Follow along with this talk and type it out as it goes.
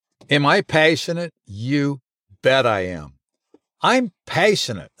Am I passionate? You bet I am. I'm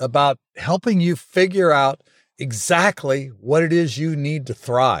passionate about helping you figure out exactly what it is you need to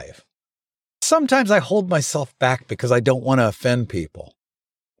thrive. Sometimes I hold myself back because I don't want to offend people.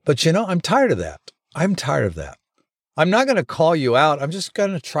 But I'm tired of that. I'm tired of that. I'm not going to call you out. I'm just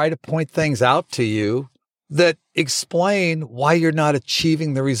going to try to point things out to you that explain why you're not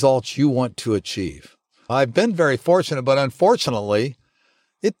achieving the results you want to achieve. I've been very fortunate, but unfortunately,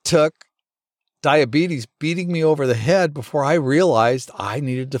 it took diabetes beating me over the head before I realized I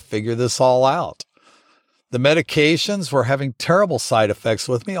needed to figure this all out. The medications were having terrible side effects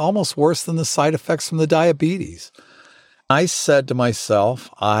with me, almost worse than the side effects from the diabetes. I said to myself,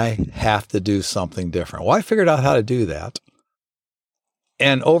 I have to do something different. Well, I figured out how to do that.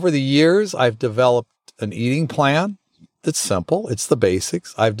 And over the years, I've developed an eating plan that's simple. It's the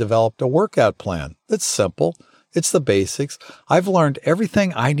basics. I've developed a workout plan that's simple. It's the basics. I've learned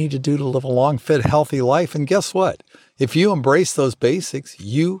everything I need to do to live a long, fit, healthy life. And guess what? If you embrace those basics,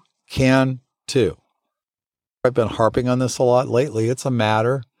 you can too. I've been harping on this a lot lately. It's a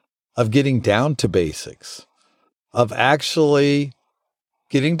matter of getting down to basics, of actually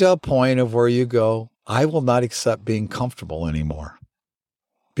getting to a point of where you go, I will not accept being comfortable anymore.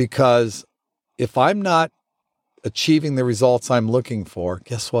 Because if I'm not achieving the results I'm looking for,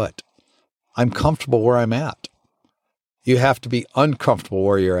 guess what? I'm comfortable where I'm at. You have to be uncomfortable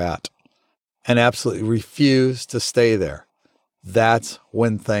where you're at and absolutely refuse to stay there. That's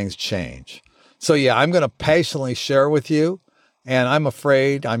when things change. So yeah, I'm going to patiently share with you, and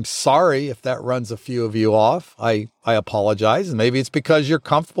I'm sorry if that runs a few of you off. I apologize, and maybe it's because you're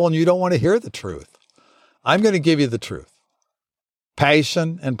comfortable and you don't want to hear the truth. I'm going to give you the truth.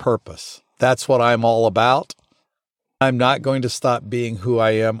 Passion and purpose. That's what I'm all about. I'm not going to stop being who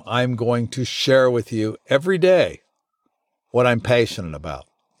I am. I'm going to share with you every day what I'm passionate about.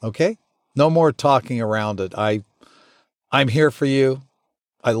 Okay? No more talking around it. I'm here for you.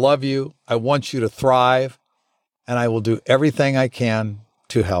 I love you. I want you to thrive, and I will do everything I can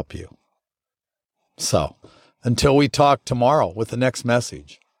to help you. So, until we talk tomorrow with the next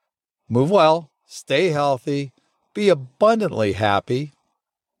message, move well, stay healthy, be abundantly happy,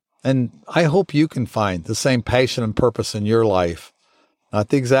 and I hope you can find the same passion and purpose in your life. Not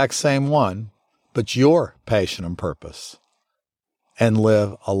the exact same one, but your passion and purpose. And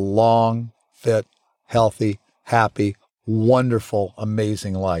live a long, fit, healthy, happy, wonderful,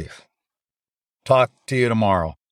 amazing life. Talk to you tomorrow.